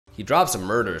He drops a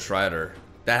Murderous Rider.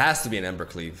 That has to be an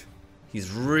Embercleave.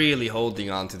 He's really holding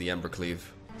on to the Embercleave.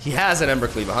 He has an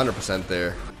Embercleave 100%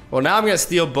 there. Well, now I'm gonna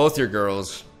steal both your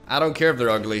girls. I don't care if they're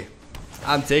ugly.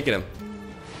 I'm taking them.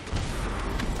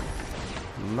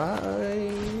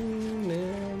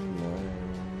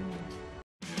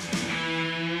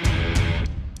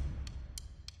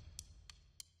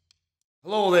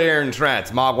 Hello there, Trent.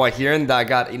 Mogwai here, and I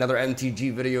got another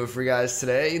MTG video for you guys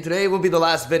today. Today will be the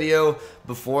last video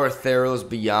before Theros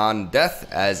Beyond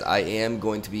Death, as I am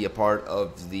going to be a part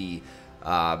of the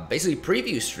basically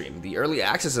preview stream, the early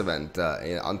access event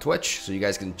on Twitch, so you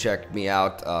guys can check me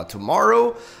out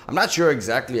tomorrow. I'm not sure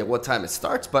exactly at what time it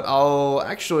starts, but I'll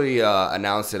actually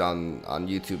announce it on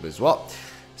YouTube as well.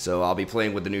 So I'll be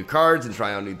playing with the new cards and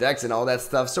trying out new decks and all that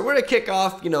stuff. So we're gonna kick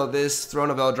off, you know, this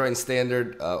Throne of Eldraine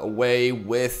standard away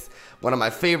with one of my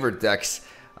favorite decks,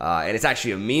 and it's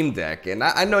actually a meme deck. And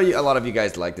I know a lot of you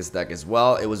guys like this deck as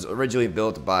well. It was originally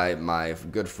built by my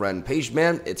good friend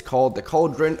Pageman. It's called the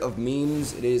Cauldron of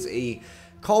Memes. It is a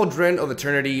Cauldron of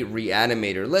Eternity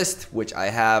Reanimator list, which I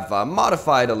have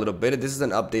modified a little bit. This is an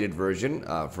updated version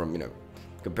from, you know,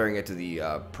 comparing it to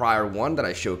the prior one that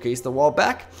I showcased a while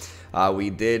back. We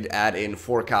did add in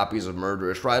 4 copies of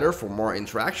Murderous Rider for more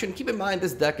interaction. Keep in mind,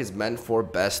 this deck is meant for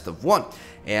best of 1,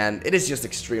 and it is just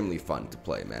extremely fun to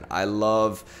play, man. I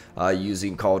love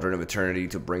using Cauldron of Eternity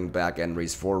to bring back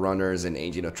Enra's Forerunners and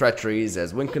Agent of Treacheries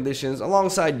as win conditions,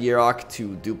 alongside Yirok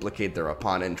to duplicate their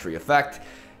upon entry effect.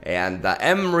 And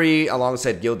Emry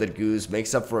alongside Gilded Goose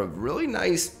makes up for a really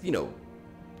nice, you know,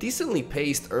 decently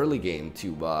paced early game to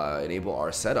enable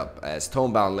our setup, as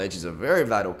Tomebound Lich is a very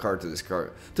vital card to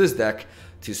this deck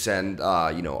to send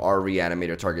you know, our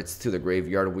reanimator targets to the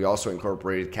graveyard. We also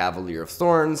incorporated Cavalier of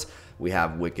Thorns, we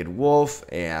have Wicked Wolf,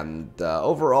 and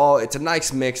overall it's a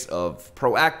nice mix of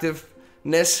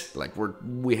proactiveness, like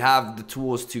we have the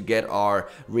tools to get our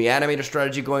reanimator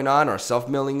strategy going on, our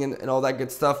self-milling and all that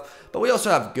good stuff, but we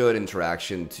also have good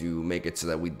interaction to make it so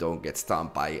that we don't get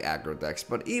stomped by aggro decks.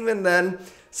 But even then,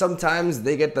 sometimes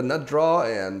they get the nut draw,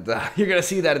 and you're gonna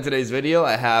see that in today's video.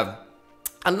 I have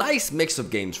a nice mix of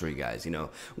games for you guys, you know,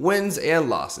 wins and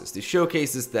losses, to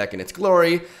showcase this deck in its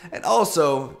glory, and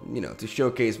also, you know, to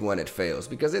showcase when it fails,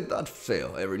 because it does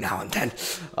fail every now and then,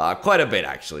 quite a bit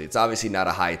actually. It's obviously not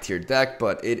a high tier deck,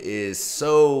 but it is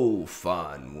so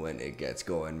fun when it gets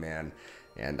going, man.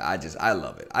 And I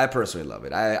love it. I personally love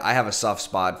it. I have a soft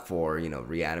spot for, you know,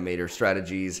 reanimator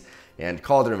strategies, and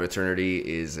Cauldron of Eternity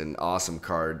is an awesome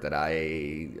card that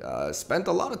I spent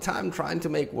a lot of time trying to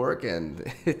make work, and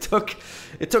it took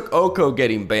Oko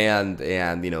getting banned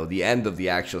and, you know, the end of the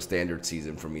actual standard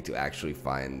season for me to actually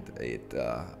find it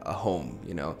a home,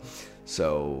 you know.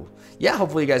 So yeah,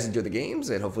 hopefully you guys enjoy the games,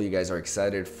 and hopefully you guys are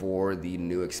excited for the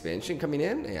new expansion coming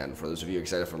in. And for those of you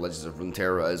excited for Legends of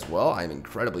Runeterra as well, I'm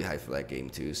incredibly hyped for that game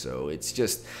too. So it's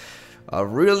just a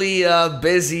really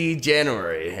busy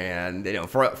January, and, you know,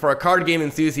 for a card game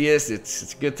enthusiast,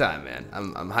 it's a good time, man.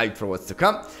 I'm hyped for what's to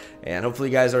come, and hopefully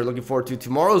you guys are looking forward to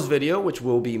tomorrow's video, which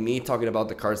will be me talking about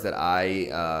the cards that I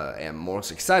am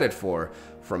most excited for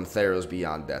from Theros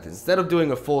Beyond Death. Instead of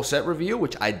doing a full set review,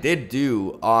 which I did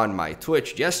do on my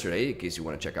Twitch yesterday, in case you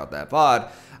want to check out that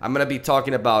VOD, I'm gonna be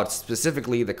talking about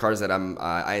specifically the cards that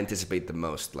I anticipate the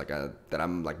most, like that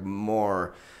I'm like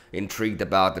more intrigued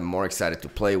about and more excited to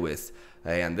play with.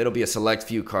 And there'll be a select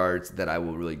few cards that I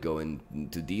will really go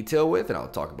into detail with, and I'll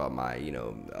talk about my, you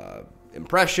know,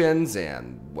 impressions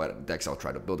and what decks I'll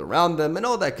try to build around them and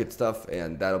all that good stuff.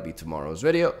 And that'll be tomorrow's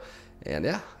video. And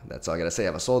yeah, that's all I gotta say.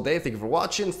 Have a solid day. Thank you for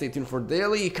watching. Stay tuned for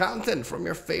daily content from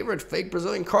your favorite fake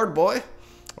Brazilian card boy,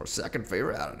 or second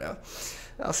favorite, I don't know.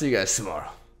 I'll see you guys tomorrow.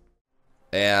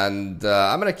 And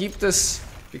I'm gonna keep this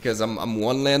because I'm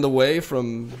one land away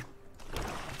from.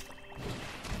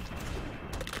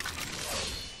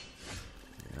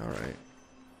 All right.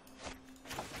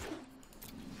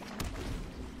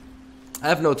 I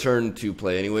have no turn to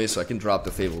play anyway, so I can drop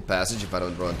the Fabled Passage if I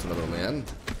don't draw into another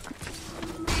land.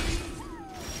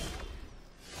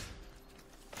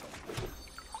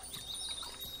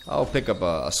 I'll pick up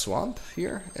a Swamp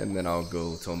here, and then I'll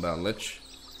go Tomebound Lich.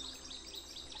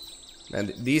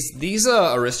 And these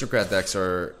Aristocrat decks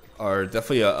are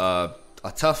definitely a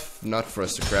tough nut for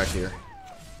us to crack here.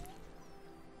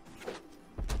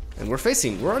 And we're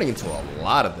running into a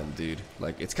lot of them, dude.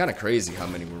 Like, it's kind of crazy how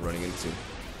many we're running into.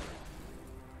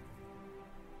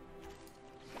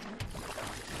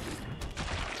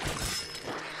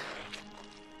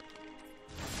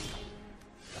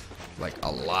 Like,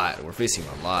 a lot. We're facing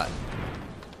a lot.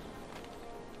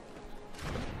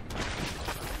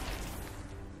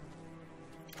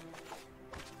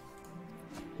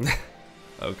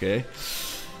 Okay.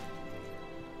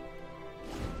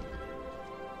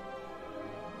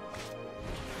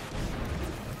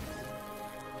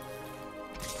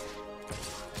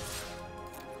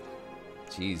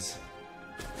 Jeez.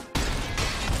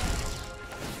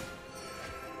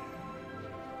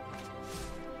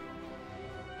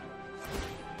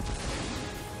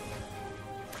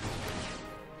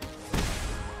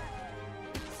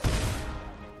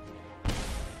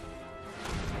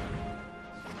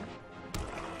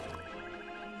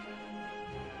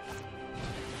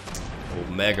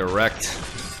 Oh, mega wrecked.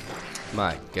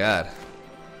 My god. That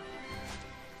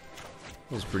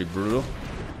was pretty brutal.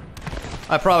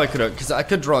 I probably could have, because I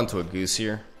could draw into a goose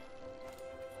here.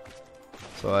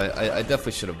 So I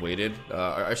definitely should have waited.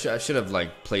 I should have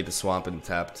like played the swamp and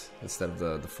tapped instead of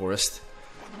the forest.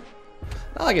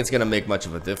 Not like it's gonna make much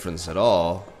of a difference at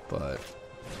all, but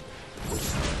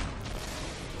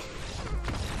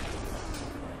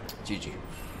GG.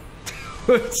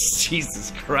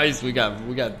 Jesus Christ, we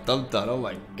got dumped on. Oh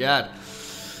my god.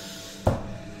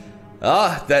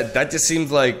 Ah, that just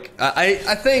seems like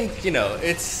I think, you know,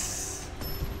 it's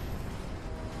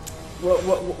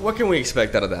what can we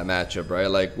expect out of that matchup, right?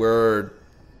 Like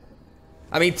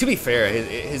I mean, to be fair,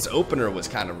 his opener was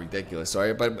kind of ridiculous,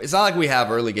 right? But it's not like we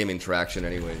have early game interaction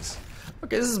anyways.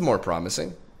 Okay, this is more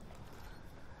promising.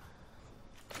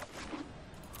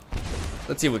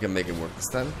 Let's see if we can make it work this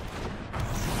time.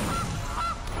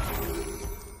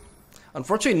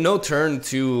 Unfortunately, no turn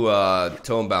to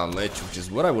Tomebound Lich, which is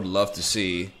what I would love to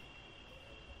see.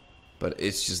 But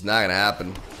it's just not gonna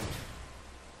happen.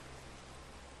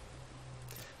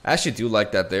 I actually do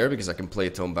like that there because I can play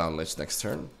Tomebound Lich next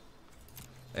turn.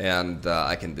 And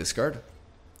I can discard.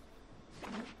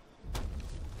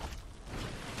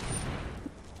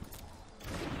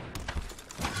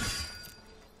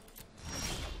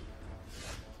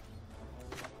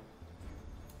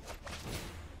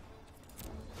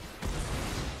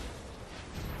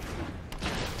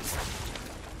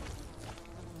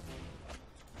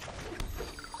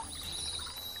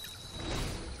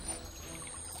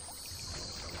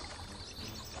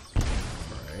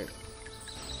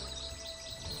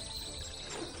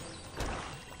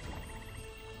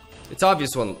 It's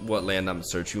obvious what land I'm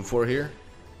searching for here.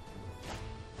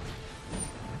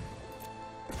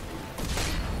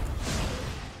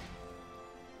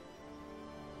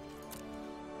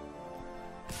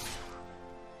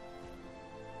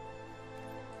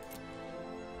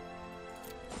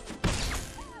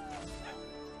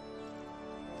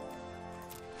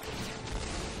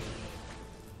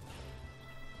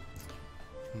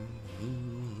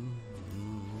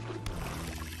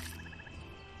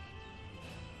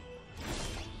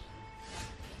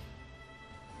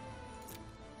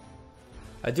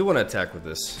 I do want to attack with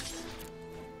this.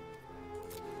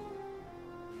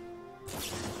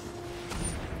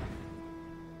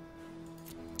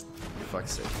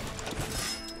 Fuck's sake.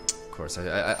 Of course,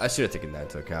 I should have taken that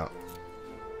into account.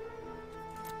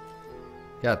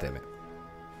 God damn it.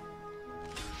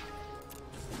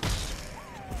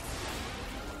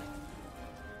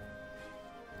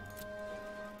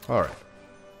 Alright.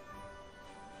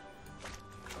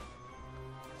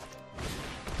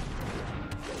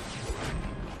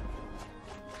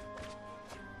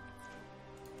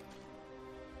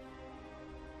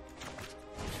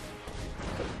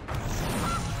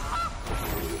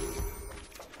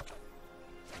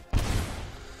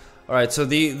 Alright, so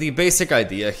the basic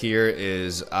idea here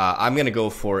is I'm gonna go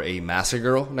for a Massacre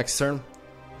Girl next turn.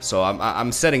 So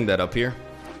I'm setting that up here.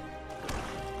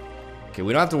 Okay,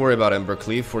 we don't have to worry about Ember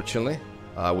Cleave, fortunately.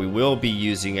 We will be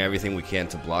using everything we can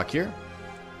to block here.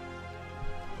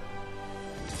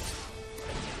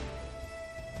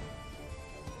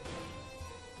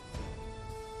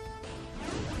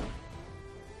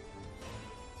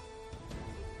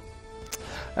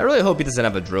 I really hope he doesn't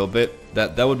have a drill bit.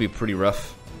 That would be pretty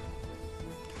rough.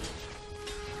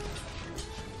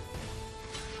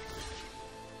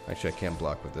 Actually, I can't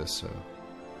block with this, so...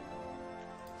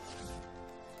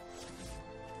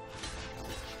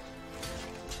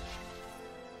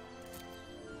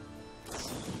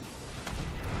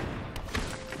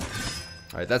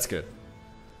 Alright, that's good.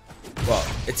 Well,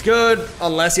 it's good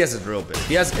unless he has a drill bit.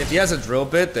 If he has a drill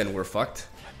bit, then we're fucked.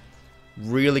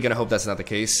 Really gonna hope that's not the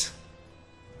case.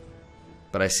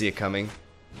 But I see it coming.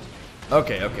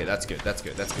 Okay, okay, that's good, that's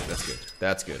good, that's good, that's good.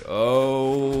 That's good.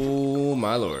 Oh,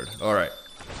 my lord. Alright.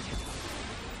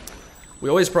 We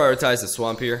always prioritize the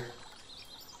swamp here.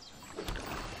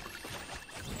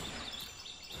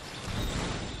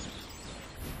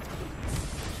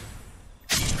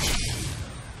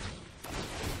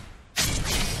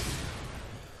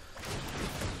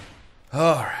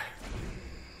 Alright.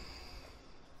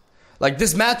 Like,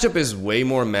 this matchup is way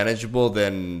more manageable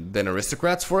than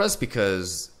Aristocrats for us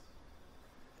because...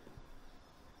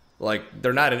 Like,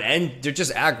 they're not an end, they're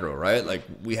just aggro, right? Like,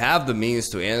 we have the means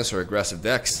to answer aggressive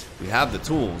decks. We have the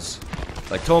tools.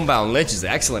 Like, Tomebound Lich is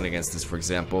excellent against this, for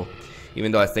example.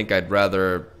 Even though I think I'd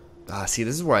rather... see,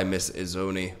 this is where I miss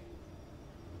Izoni.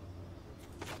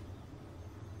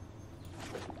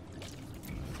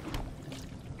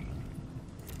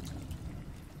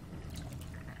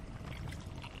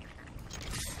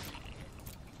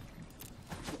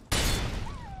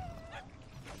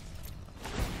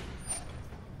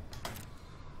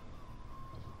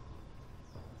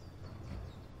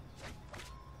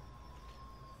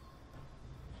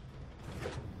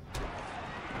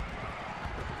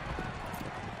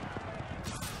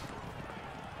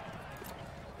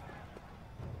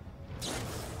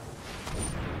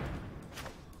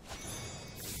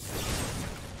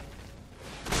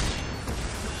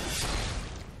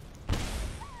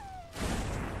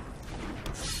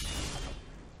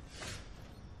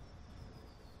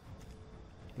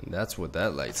 And that's what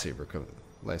that lightsaber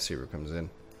comes in.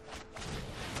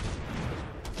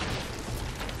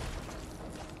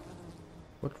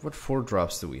 What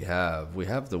 4-drops do we have? We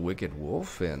have the Wicked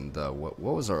Wolf, and what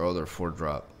was our other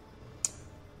 4-drop?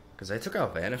 Because I took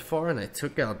out Vanifar and I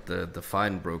took out the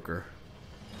Fine Broker.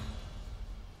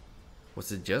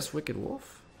 Was it just Wicked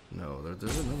Wolf? No,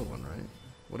 there's another one,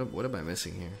 right? What am I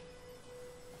missing here?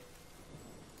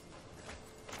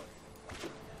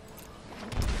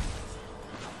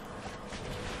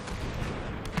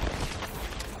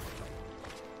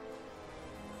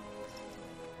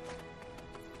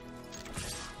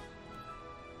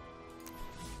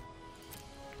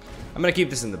 I'm gonna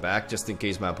keep this in the back just in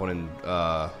case my opponent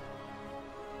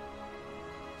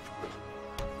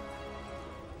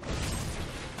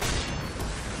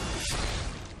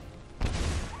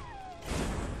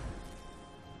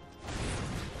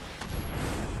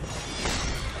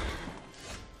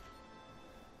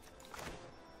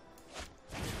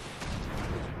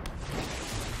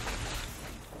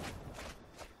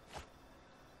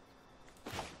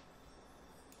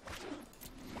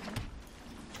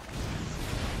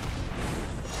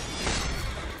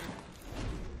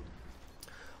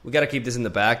we gotta keep this in the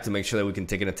back to make sure that we can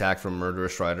take an attack from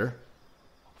Murderous Rider.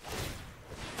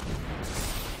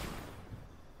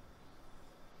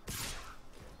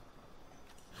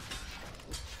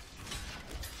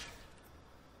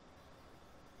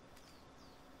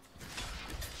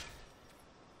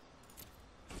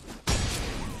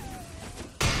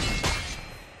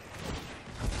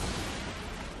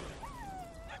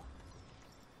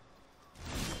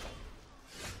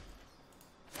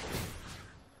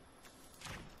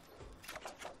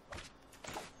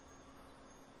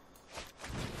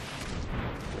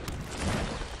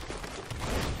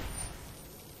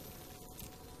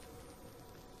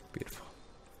 Beautiful.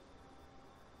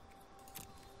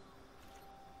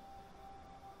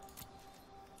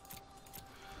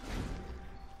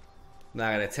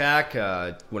 Not gonna attack.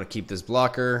 Want to keep this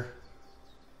blocker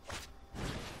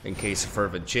in case a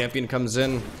Fervent Champion comes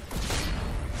in.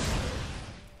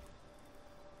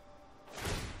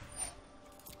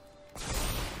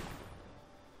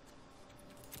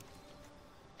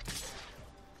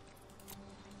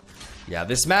 Yeah,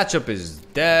 this matchup is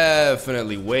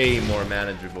definitely way more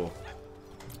manageable.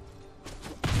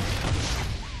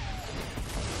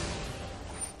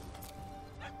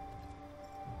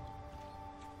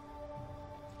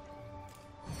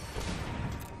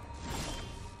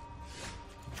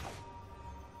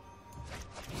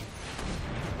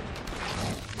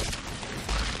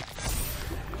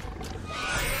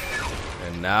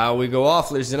 And now we go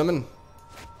off, ladies and gentlemen.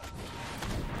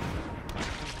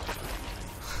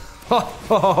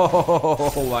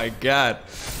 Oh my god.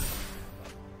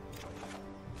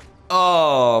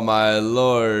 Oh my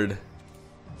lord.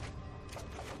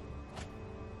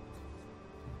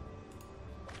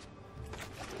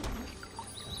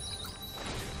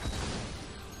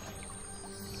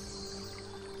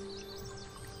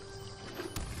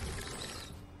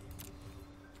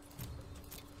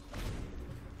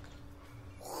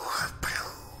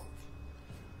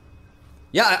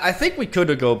 Yeah, I think we could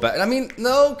have go back. I mean,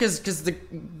 no, because the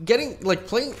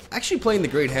actually playing the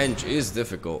Great Henge is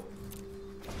difficult.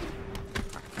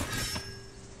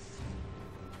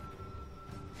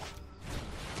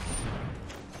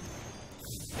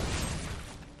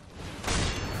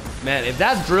 Man, if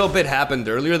that drill bit happened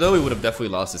earlier, though, we would have definitely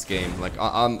lost this game. Like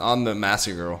on the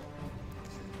Massacre Girl.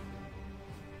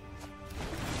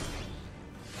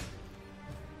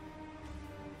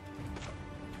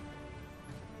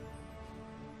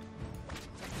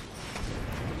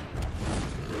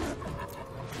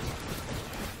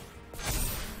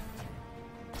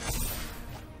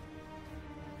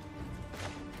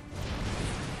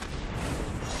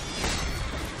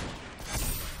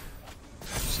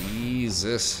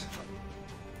 is this?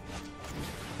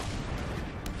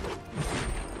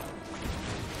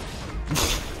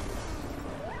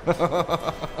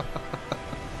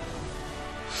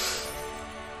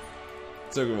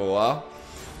 Took him a while.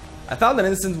 I found an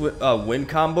instant win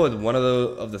combo with one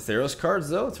of the Theros cards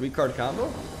though. 3-card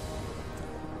combo.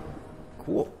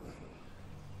 Cool.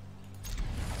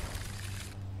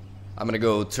 I'm gonna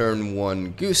go turn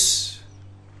 1 Goose.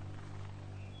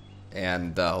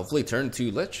 And hopefully turn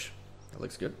 2 Lich. That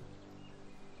looks good.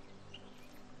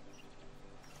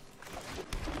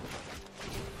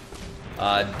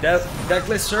 Deck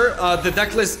list, sir. The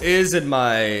deck list is in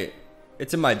my...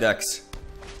 It's in my decks.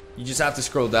 You just have to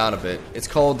scroll down a bit. It's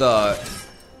called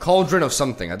Cauldron of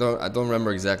something. I don't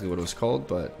remember exactly what it was called,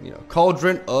 but you know,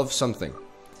 Cauldron of something.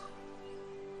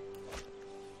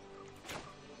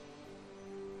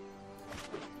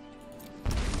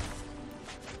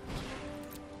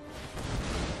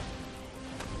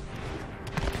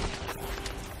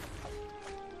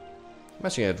 I'm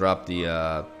actually gonna drop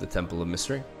the Temple of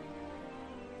Mystery.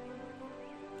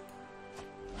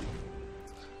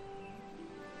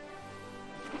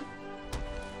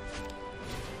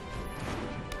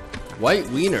 White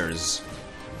wieners.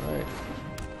 All right.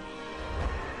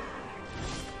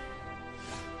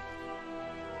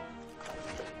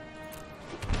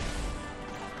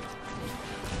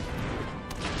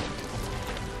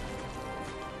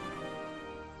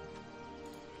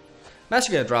 I'm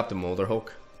actually gonna drop the Molder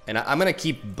Hulk, and I'm gonna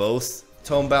keep both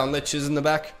Tomebound Liches in the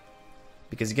back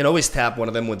because you can always tap one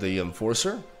of them with the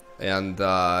Enforcer. And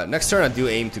next turn, I do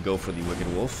aim to go for the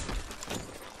Wicked Wolf.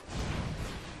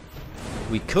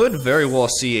 We could very well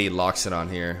see a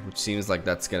Loxodon here, which seems like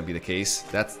that's gonna be the case.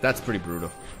 That's pretty brutal.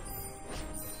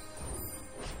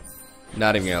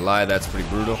 Not even gonna lie, that's pretty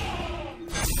brutal.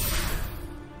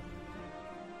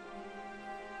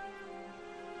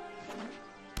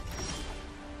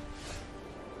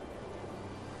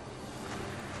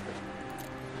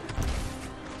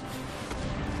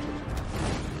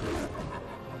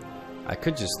 I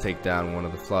could just take down one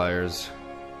of the flyers.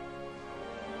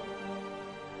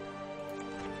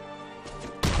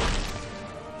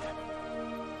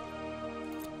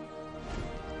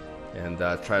 And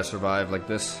try to survive like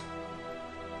this.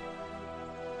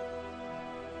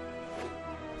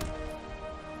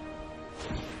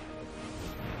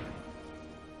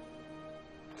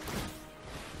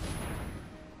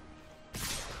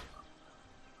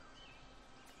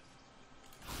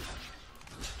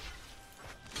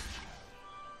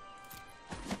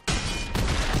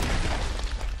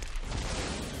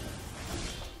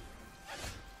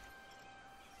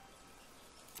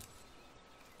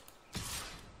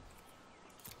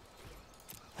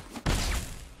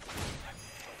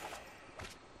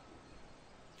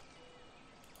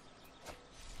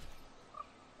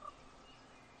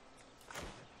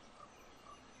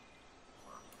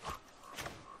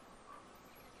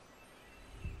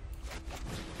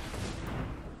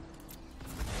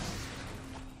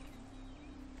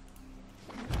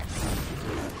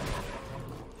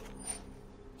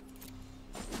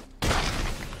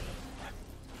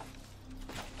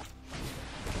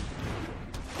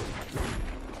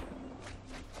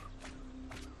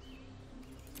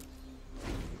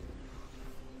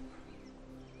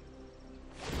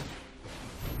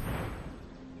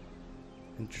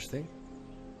 Interesting.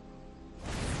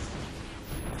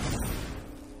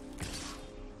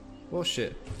 Well,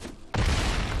 shit.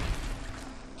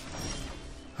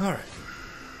 All right.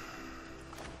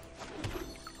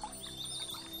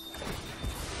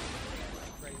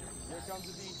 Here comes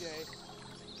the DJ.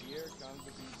 Here comes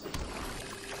the DJ.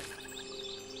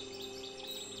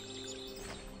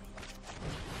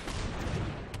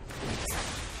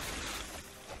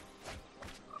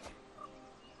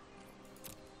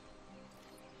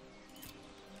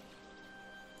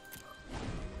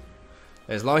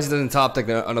 As long as he doesn't top deck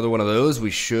another one of those,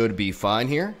 we should be fine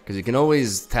here. Because you can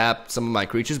always tap some of my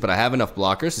creatures, but I have enough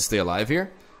blockers to stay alive here,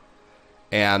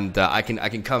 and I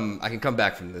can come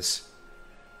back from this.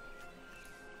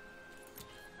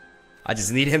 I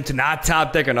just need him to not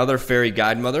top deck another Fairy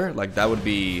Guide Mother. Like that would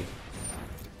be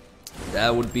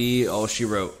all she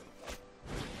wrote.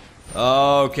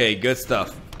 Okay, good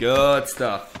stuff. Good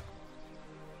stuff.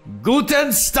 Guten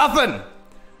Stuffen.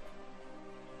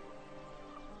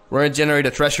 We're gonna generate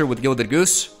a treasure with Gilded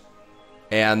Goose,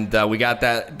 and we got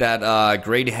that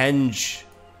Great Henge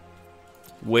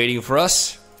waiting for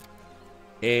us,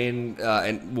 and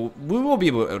we will be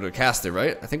able to cast it,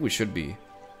 right? I think we should be.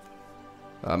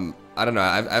 I don't know.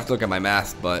 I have to look at my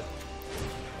math, but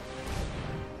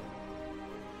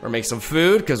or make some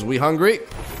food because we hungry.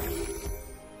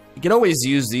 You can always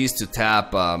use these to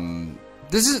tap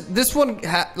This one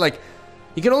like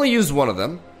you can only use one of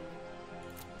them.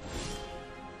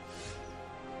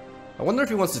 I wonder if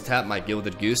he wants to tap my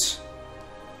Gilded Goose.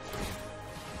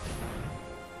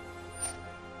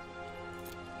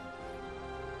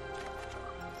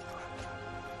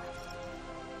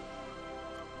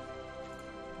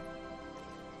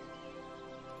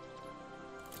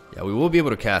 Yeah, we will be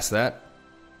able to cast that.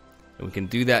 And we can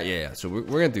do that, yeah. So we're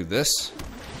gonna do this.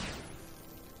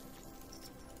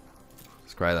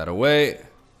 Let's cry that away.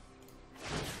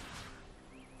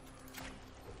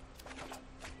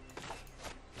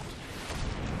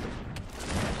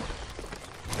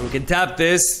 And we can tap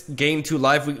this, gain 2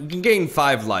 life. We can gain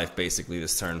 5 life basically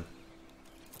this turn.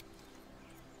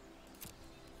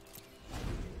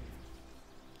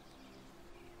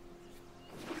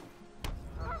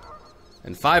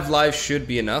 And 5 life should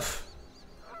be enough.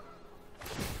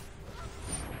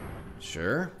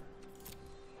 Sure.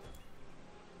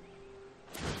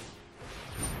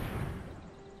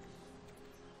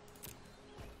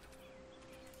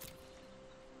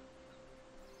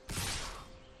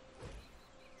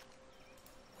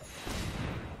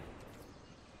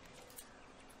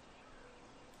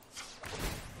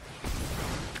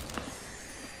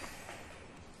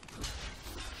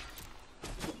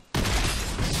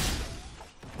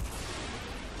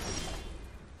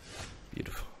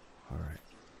 Beautiful. All right.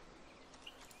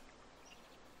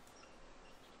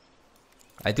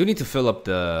 I do need to fill up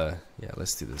the... Yeah,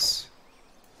 let's do this.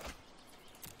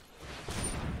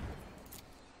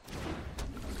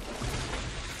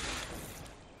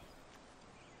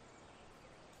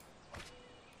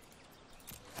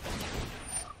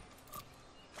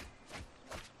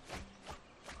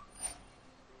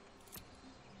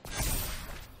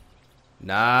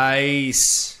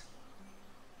 Nice.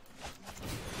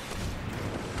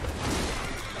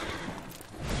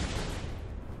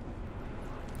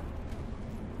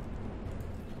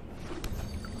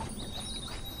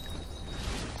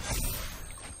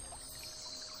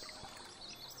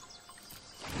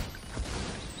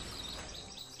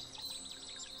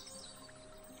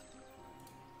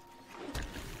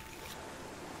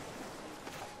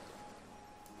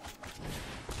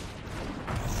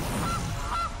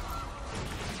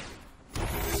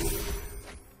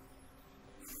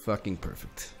 Fucking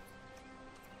perfect.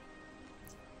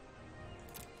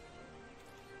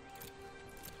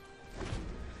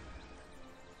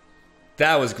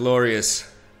 That was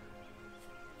glorious.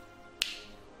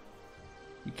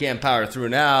 You can't power through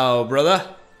now, brother.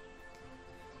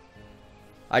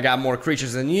 I got more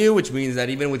creatures than you, which means that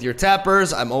even with your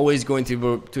tappers, I'm always going to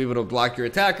be able to block your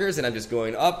attackers, and I'm just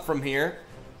going up from here.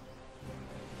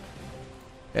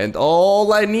 And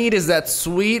all I need is that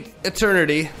sweet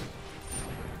eternity.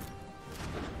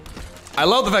 I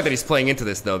love the fact that he's playing into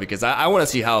this though, because I want to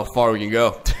see how far we can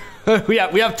go. we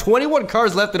have 21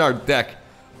 cards left in our deck.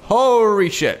 Holy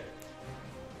shit.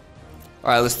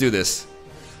 All right, let's do this.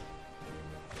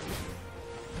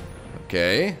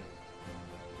 Okay.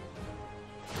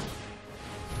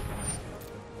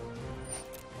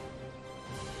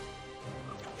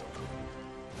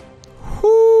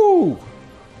 Whoo!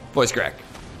 Voice crack.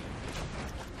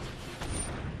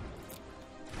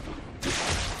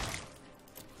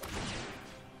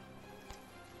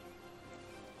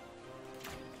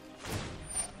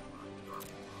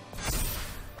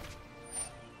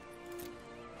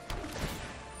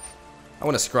 I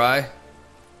want to scry.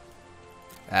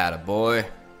 Attaboy.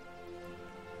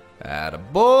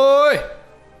 Attaboy!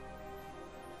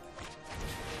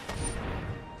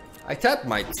 I tapped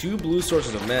my 2 blue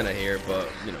sources of mana here, but,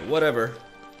 you know, whatever.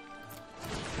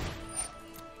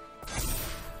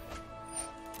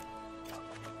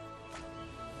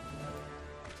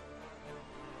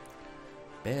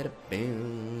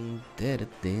 Bada-boom,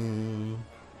 da-da-doom.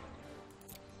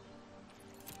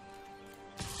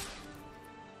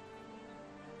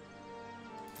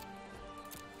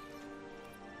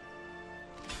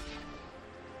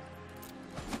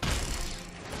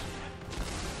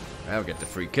 I'll get the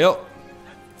free kill.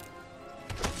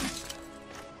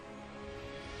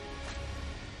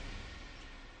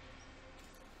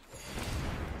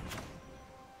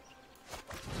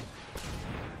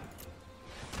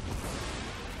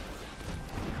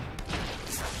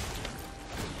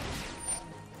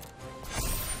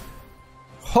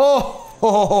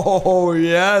 Oh,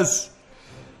 yes.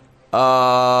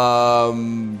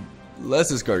 Let's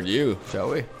discard you, shall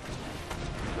we?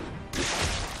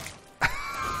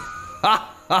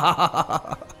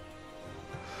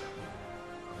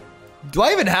 Do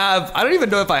I even have... I don't even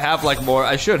know if I have, like, more.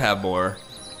 I should have more.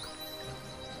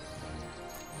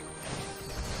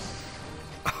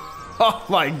 Oh,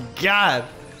 my God.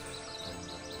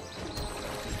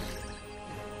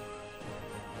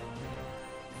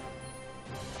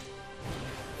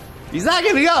 He's not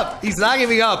giving up. He's not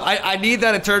giving up. I need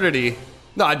that eternity.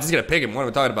 No, I'm just gonna pick him. What am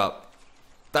I talking about?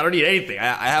 I don't need anything.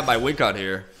 I have my win con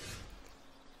here.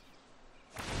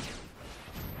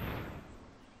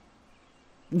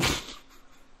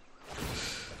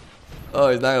 Oh,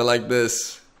 he's not gonna like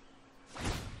this.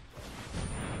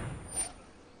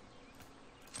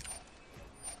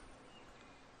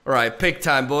 Alright, pick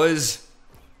time, boys.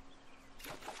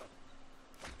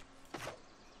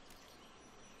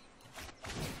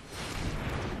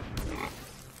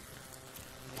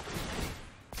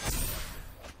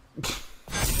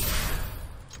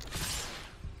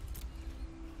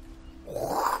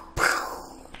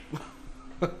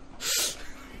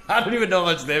 I don't even know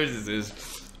how much damage this is.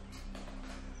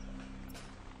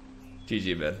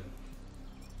 GG, man.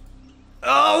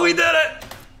 Oh, we did it!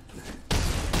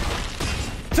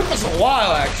 Took us a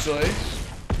while, actually.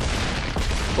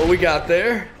 But we got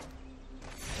there.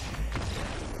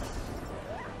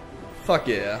 Fuck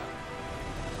yeah.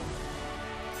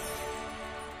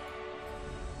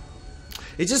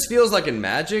 It just feels like in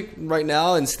Magic right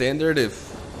now, in Standard,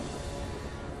 if...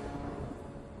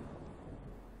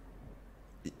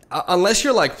 unless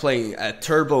you're like playing at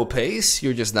turbo pace,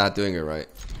 you're just not doing it right.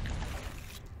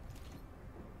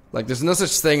 Like there's no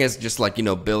such thing as just like, you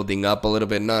know, building up a little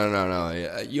bit. No.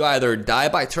 You either die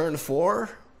by turn 4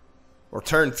 or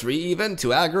turn 3 even to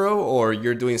aggro, or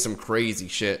you're doing some crazy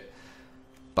shit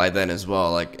by then as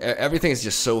well. Like everything is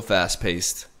just so fast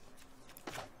paced.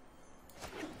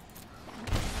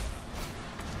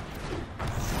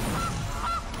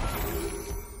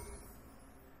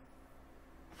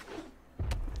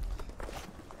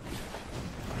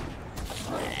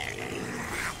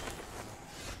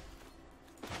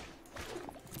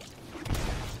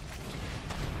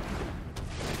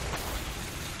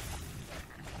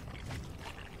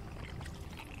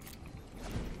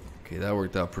 Okay, that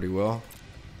worked out pretty well.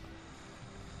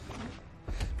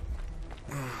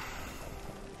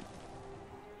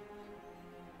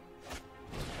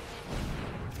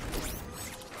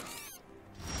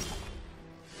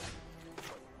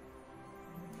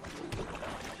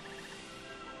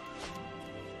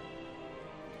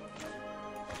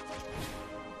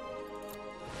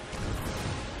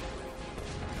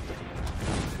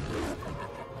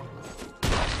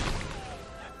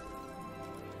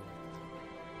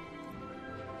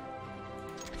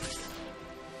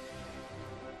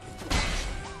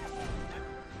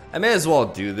 I may as well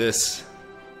do this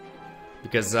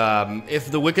because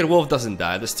if the Wicked Wolf doesn't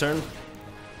die this turn,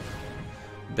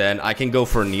 then I can go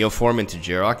for Neoform into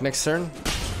Jarok next turn,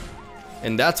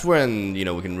 and that's when, you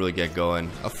know, we can really get going.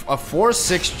 A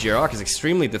 4/6 Jarok is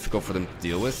extremely difficult for them to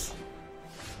deal with,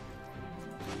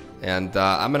 and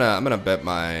I'm gonna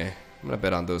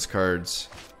bet on those cards.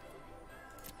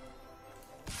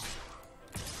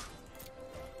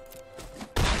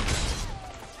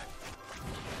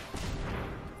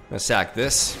 I'm gonna sack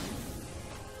this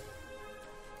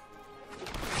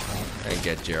and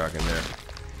get Jarok in there.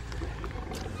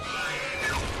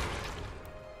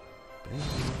 Bing,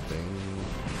 bing.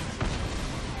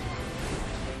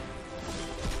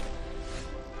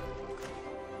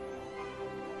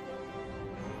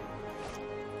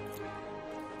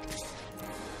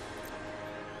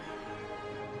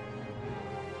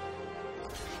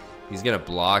 He's gonna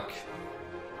block.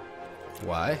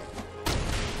 Why?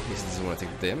 He doesn't want to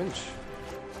take the damage.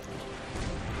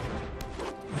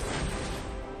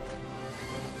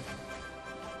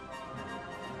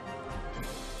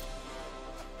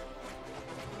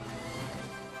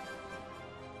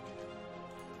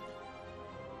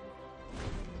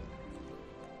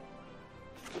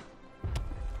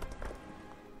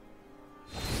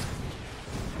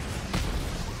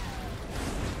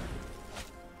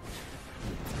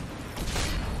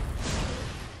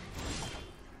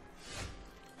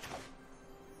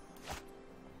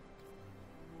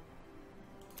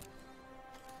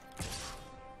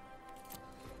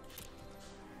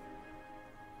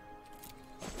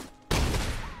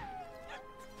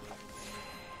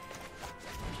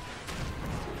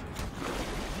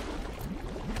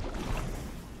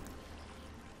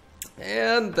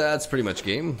 And that's pretty much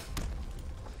game.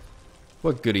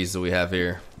 What goodies do we have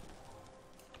here?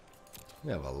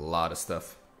 We have a lot of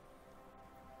stuff.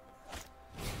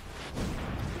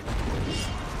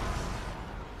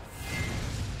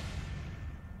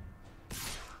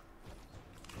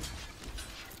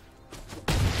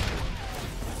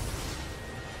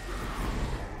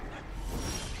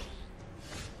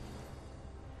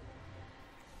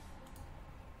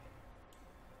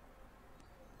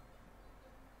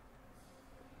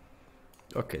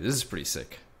 Okay, this is pretty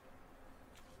sick.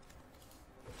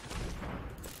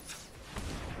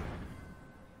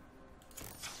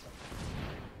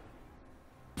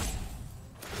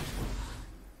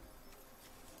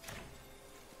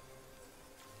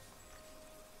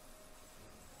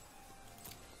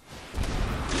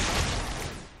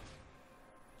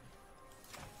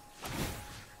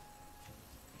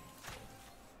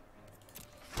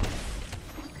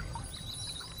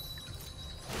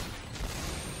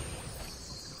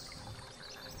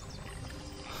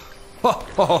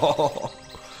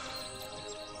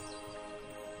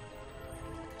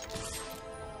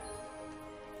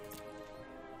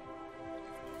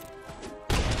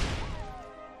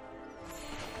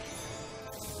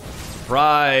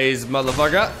 Surprise,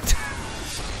 motherfucker.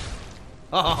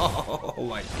 Oh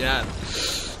my god.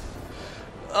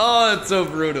 Oh, it's so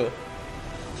brutal.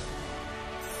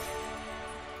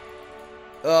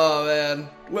 Oh man.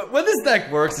 When this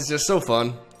deck works, it's just so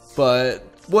fun. But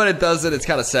when it doesn't, it's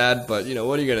kind of sad. But you know,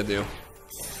 what are you gonna do?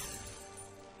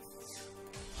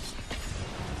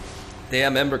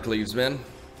 Damn Embercleaves, man.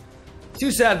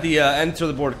 Too sad the enter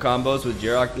the board combos with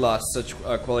Jirok lost such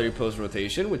quality post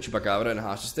rotation with Chupacabra and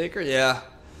Hostage Taker. Yeah.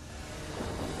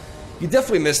 You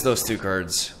definitely missed those two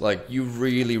cards. Like, you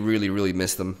really, really, really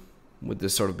missed them with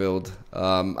this sort of build.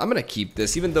 I'm gonna keep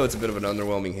this, even though it's a bit of an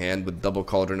underwhelming hand with double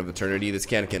Cauldron of Eternity. This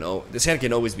hand can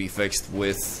always be fixed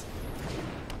with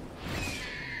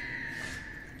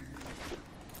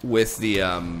the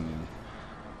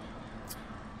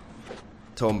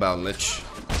Tomebound Lich.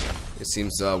 It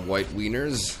seems white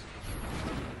wieners.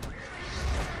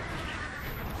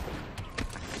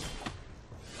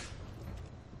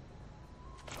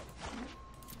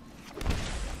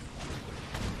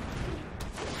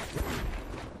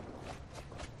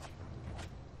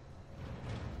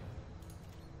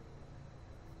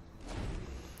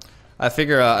 I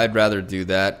figure I'd rather do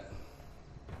that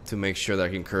to make sure that I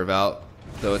can curve out.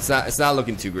 Though it's not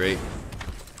looking too great.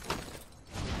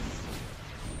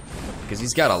 Because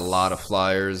he's got a lot of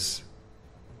flyers.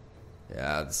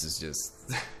 Yeah, this is just...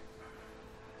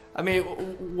 I mean,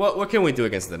 what can we do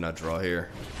against the nut draw here?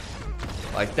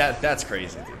 Like, that's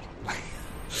crazy, dude.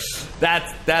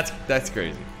 that's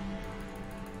crazy.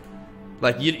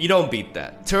 Like, you don't beat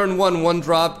that. Turn 1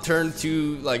 drop, turn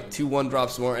 2 like 2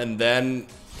 1-drops more, and then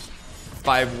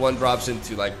 5 1-drops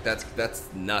into, like, that's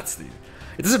nuts, dude.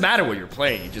 It doesn't matter what you're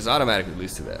playing, you just automatically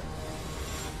lose to that.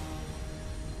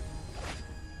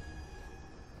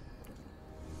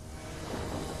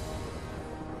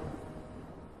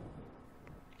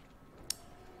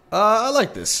 I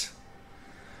like this.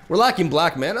 We're lacking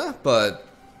black mana, but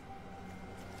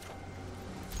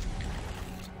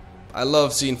I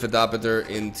love seeing Fedopater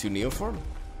into Neoform.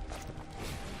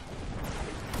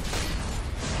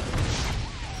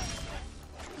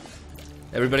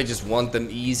 Everybody just want them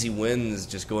easy wins,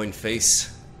 just going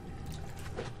face.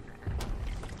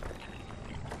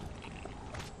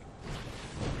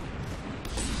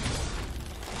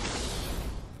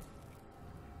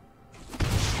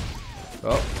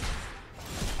 Oh.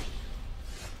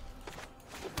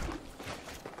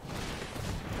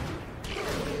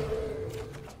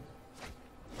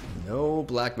 No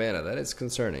black mana, that is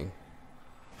concerning.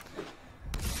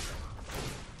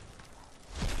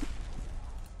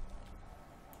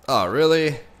 Oh,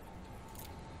 really?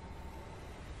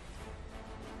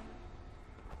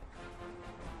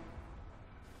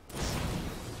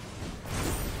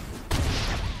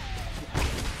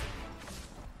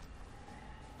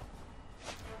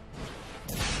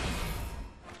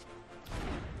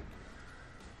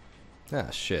 Ah,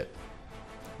 shit.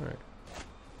 Alright.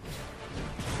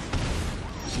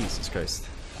 Jesus Christ.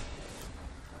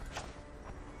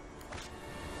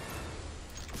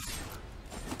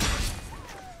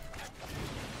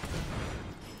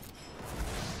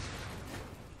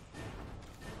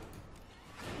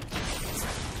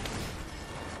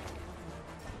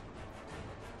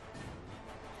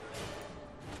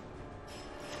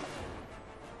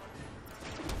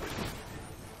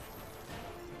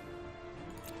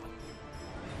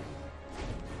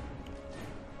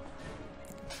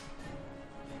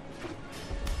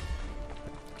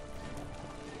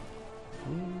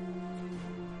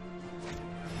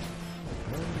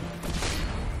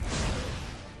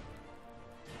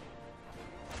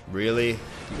 Really?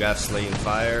 You got Slaying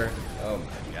Fire? Oh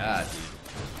my god.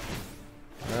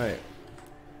 Alright.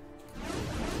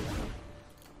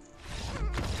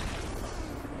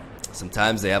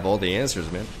 Sometimes they have all the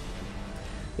answers, man.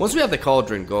 Once we have the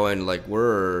Cauldron going, like,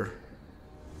 we're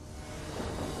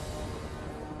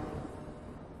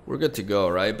good to go,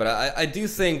 right? But I do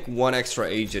think one extra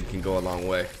agent can go a long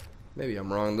way. Maybe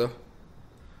I'm wrong, though.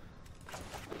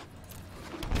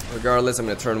 Regardless, I'm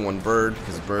going to turn 1 bird,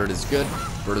 because bird is good.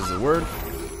 Bird is the word.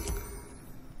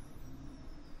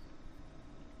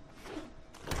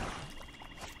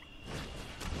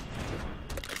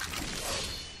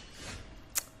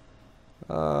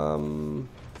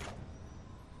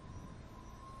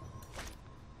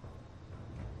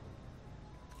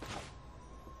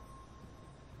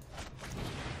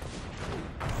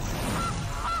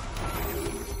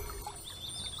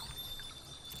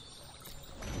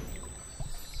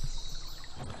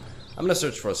 I'm gonna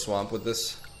search for a swamp with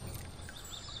this.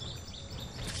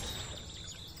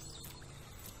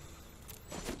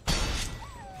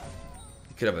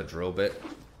 You could have a drill bit.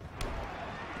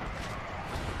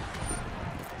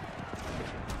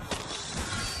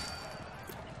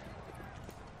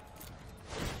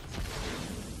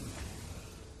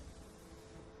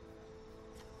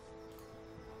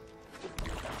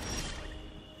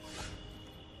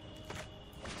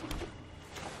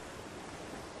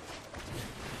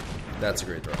 That's a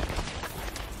great draw.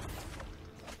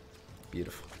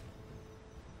 Beautiful.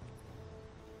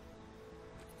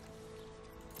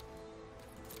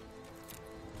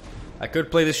 I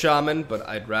could play the shaman, but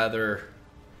I'd rather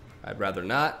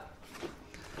not.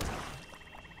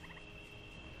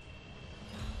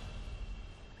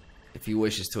 If he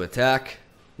wishes to attack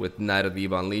with Knight of the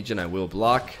Ebon Legion, I will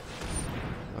block.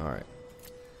 Alright.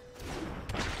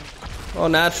 Well,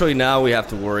 naturally now we have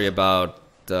to worry about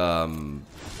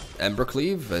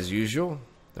Embercleave, as usual.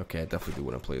 Okay, I definitely do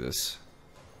want to play this.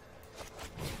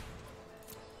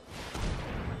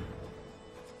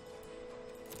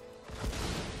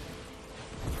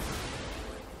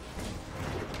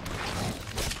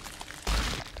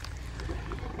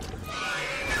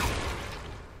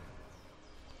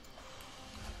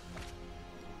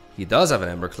 He does have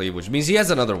an Embercleave, which means he has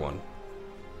another one.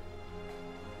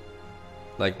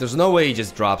 Like, there's no way he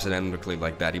just drops an Embercleave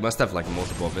like that. He must have, like,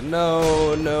 multiple of it.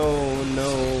 No, no,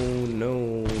 no,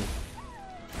 no.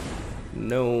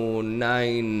 No,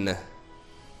 9.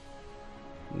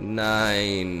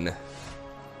 9.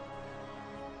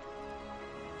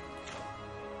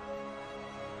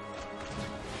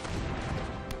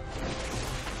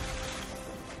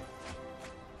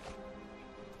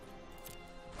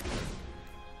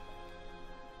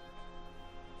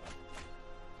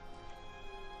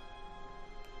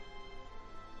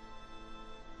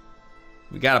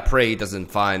 We gotta pray he doesn't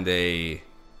find a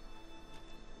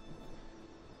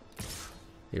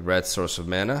red source of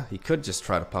mana. He could just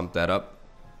try to pump that up.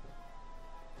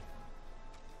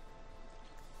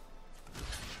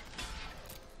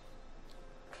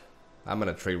 I'm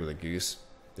gonna trade with a goose.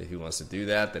 If he wants to do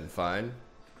that, then fine.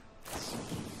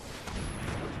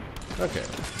 Okay.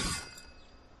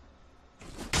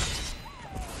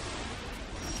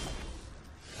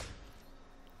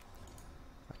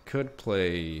 I could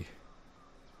play...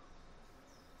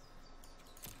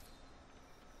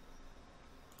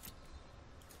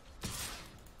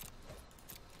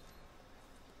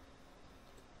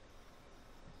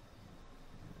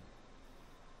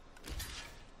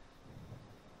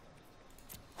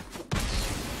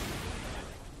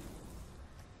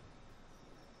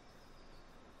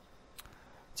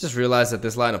 Just realized that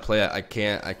this line of play I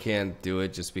can't do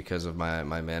it just because of my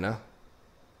mana.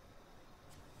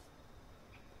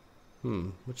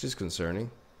 Which is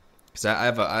concerning. Cause I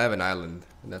have an island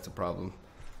and that's a problem.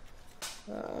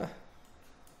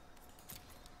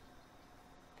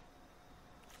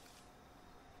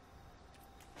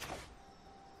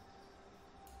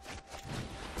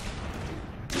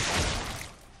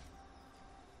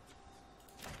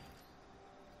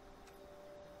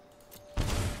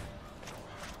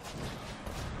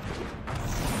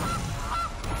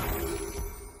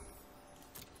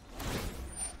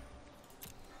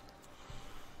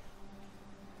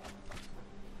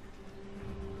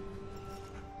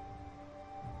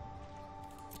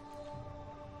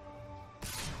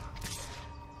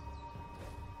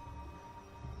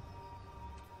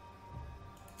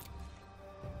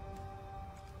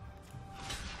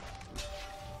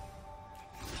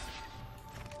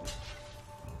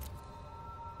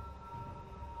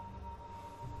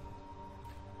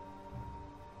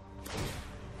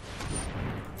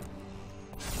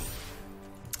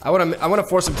 I wanna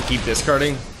force him to keep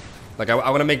discarding. Like I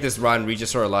wanna make this Ryan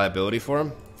Regis or a liability for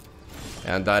him.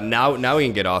 And now we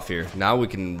can get off here. Now we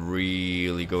can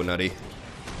really go nutty.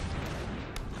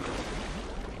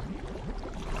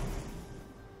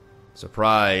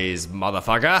 Surprise,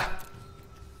 motherfucker.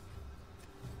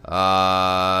 Do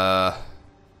I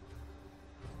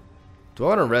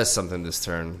want to res something this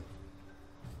turn?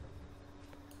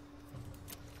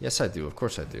 Yes, I do. Of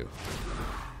course I do.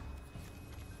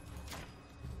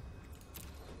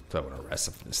 Do I want to res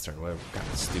something this turn? What kind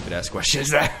of stupid ass question is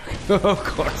that? Of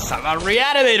course, I'm a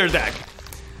reanimator deck.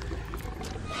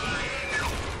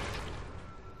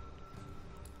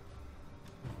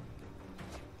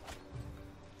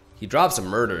 He drops a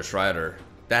Murderous Rider.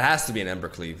 That has to be an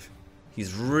Embercleave.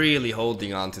 He's really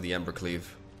holding on to the Embercleave.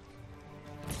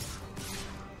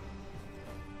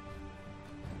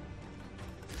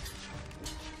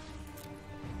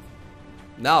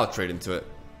 Now I'll trade into it.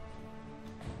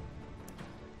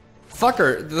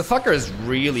 The fucker is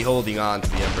really holding on to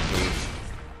the Ember Cleave.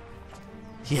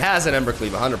 He has an Ember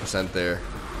Cleave 100% there.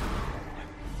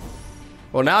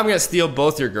 Well, now I'm gonna steal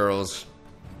both your girls.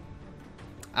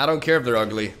 I don't care if they're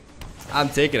ugly. I'm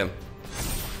taking them.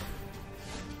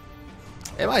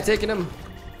 Am I taking them?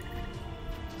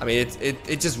 I mean,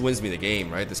 it just wins me the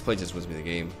game, right? This play just wins me the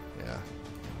game. Yeah.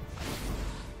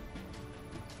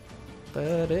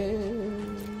 But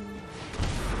in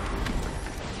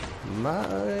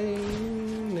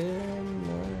mine and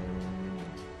mine.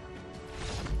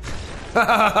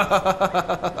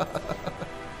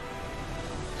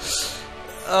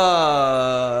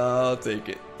 I'll take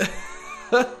it.